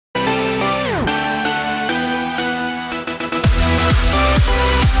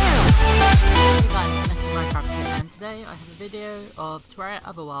today I have a video of Terraria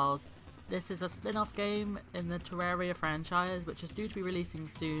Otherworld. This is a spin-off game in the Terraria franchise which is due to be releasing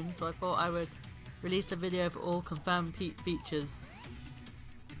soon, so I thought I would release a video of all confirmed features.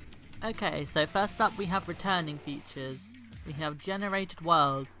 Okay, so first up we have returning features. We have generated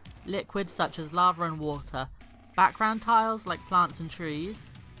worlds, liquids such as lava and water, background tiles like plants and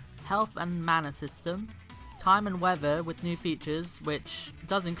trees, health and mana system, time and weather with new features which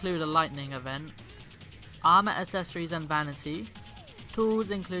does include a lightning event, armor, accessories and vanity,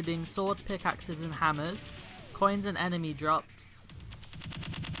 tools including swords, pickaxes and hammers, coins and enemy drops.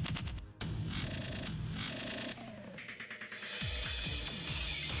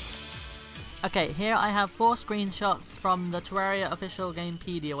 Okay, here I have 4 screenshots from the Terraria official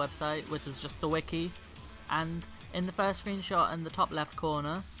Gamepedia website, which is just the wiki, and in the first screenshot in the top left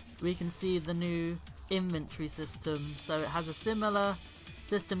corner we can see the new inventory system. So it has a similar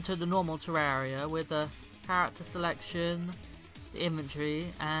system to the normal Terraria with a character selection, the inventory,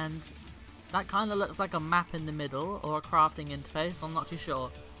 and that kind of looks like a map in the middle or a crafting interface, I'm not too sure.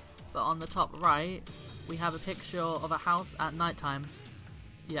 But on the top right we have a picture of a house at night time.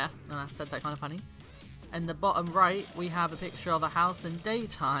 Yeah, and I said that kind of funny. In the bottom right we have a picture of a house in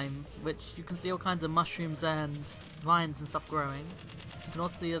daytime, which you can see all kinds of mushrooms and vines and stuff growing. You can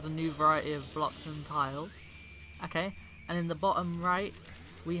also see there's a new variety of blocks and tiles. Okay, and in the bottom right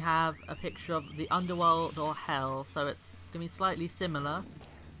we have a picture of the underworld or hell, so it's going to be slightly similar,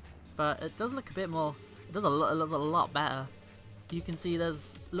 but it does look a bit more, it looks a lot better. You can see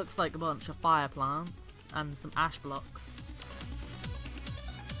there's, looks like a bunch of fire plants and some ash blocks.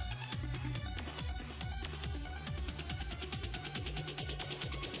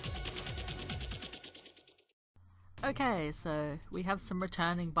 Okay, so we have some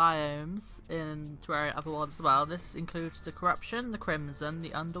returning biomes in Terraria Otherworld as well. This includes the Corruption, the Crimson,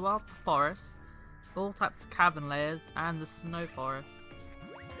 the Underworld, the Forest, all types of cavern layers, and the Snow Forest.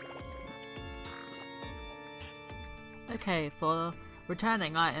 Okay, for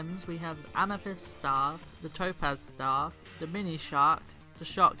returning items we have the Amethyst Staff, the Topaz Staff, the Mini Shark, the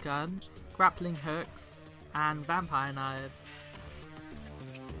Shotgun, Grappling Hooks, and Vampire Knives.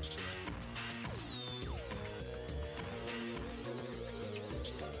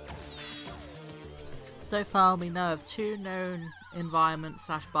 So far we know of 2 known environments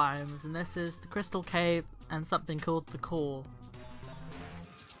 / biomes, and this is the Crystal Cave and something called the Core.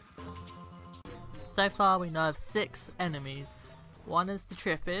 So far we know of 6 enemies. One is the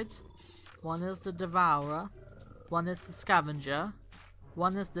Triffid, one is the Devourer, one is the Scavenger,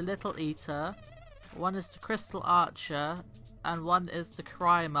 one is the Little Eater, one is the Crystal Archer, and one is the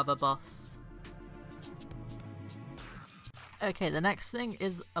Cry Mother boss. Okay, the next thing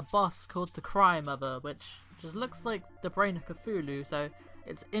is a boss called the Cry Mother, which just looks like the brain of Cthulhu, so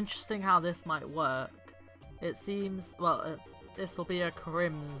it's interesting how this might work. It seems, well, this will be a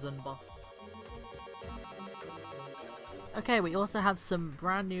Crimson boss. Okay, we also have some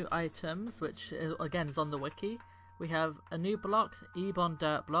brand new items, which again is on the wiki. We have a new block, Ebon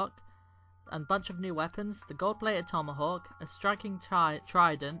Dirt Block, and a bunch of new weapons, the Gold-Plated Tomahawk, a Striking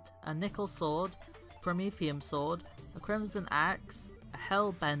Trident, a Nickel Sword, Prometheum Sword, a Crimson Axe, a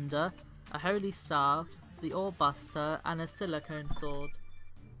Hellbender, a Holy Staff, the Ore Buster, and a Silicone Sword.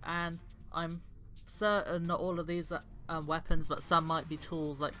 And I'm certain not all of these are weapons, but some might be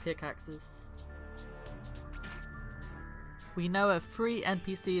tools like pickaxes. We know of 3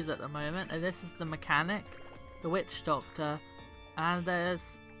 NPCs at the moment, and this is the Mechanic, the Witch Doctor, and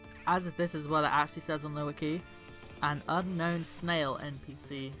there's, as if this is what it actually says on the wiki, an unknown snail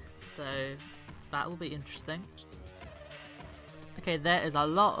NPC, so that will be interesting. Okay, there is a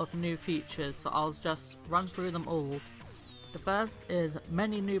lot of new features, so I'll just run through them all. The first is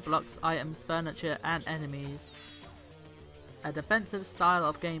many new blocks, items, furniture and enemies. A defensive style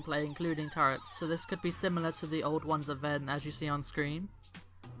of gameplay including turrets, so this could be similar to the old ones event as you see on screen.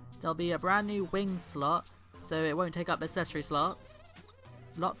 There'll be a brand new wing slot, so it won't take up accessory slots.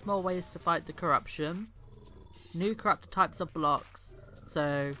 Lots more ways to fight the corruption. New corrupted types of blocks,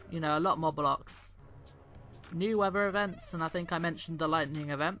 so you know, a lot more blocks. New weather events, and I think I mentioned the lightning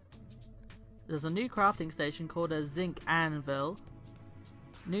event. There's a new crafting station called a Zinc Anvil.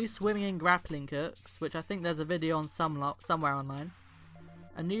 New swimming and grappling hooks, which I think there's a video on somewhere online.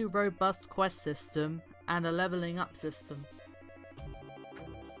 A new robust quest system, and a leveling up system.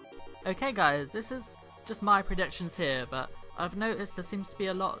 Okay guys, this is just my predictions here, but I've noticed there seems to be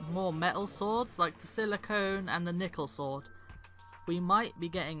a lot more metal swords, like the silicone and the nickel sword. We might be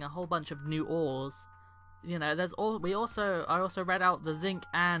getting a whole bunch of new ores. You know, I also read out the Zinc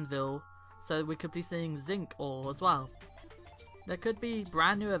Anvil, so we could be seeing zinc ore as well. There could be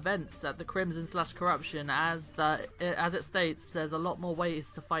brand new events at the Crimson/Corruption, as it states, there's a lot more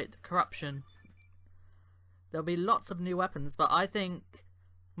ways to fight corruption. There'll be lots of new weapons, but I think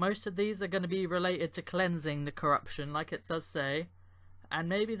most of these are going to be related to cleansing the corruption, like it does say. And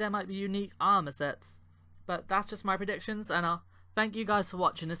maybe there might be unique armor sets. But that's just my predictions, and I'll thank you guys for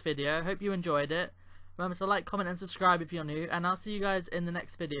watching this video. Hope you enjoyed it. Remember to like, comment and subscribe if you're new, and I'll see you guys in the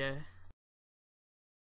next video.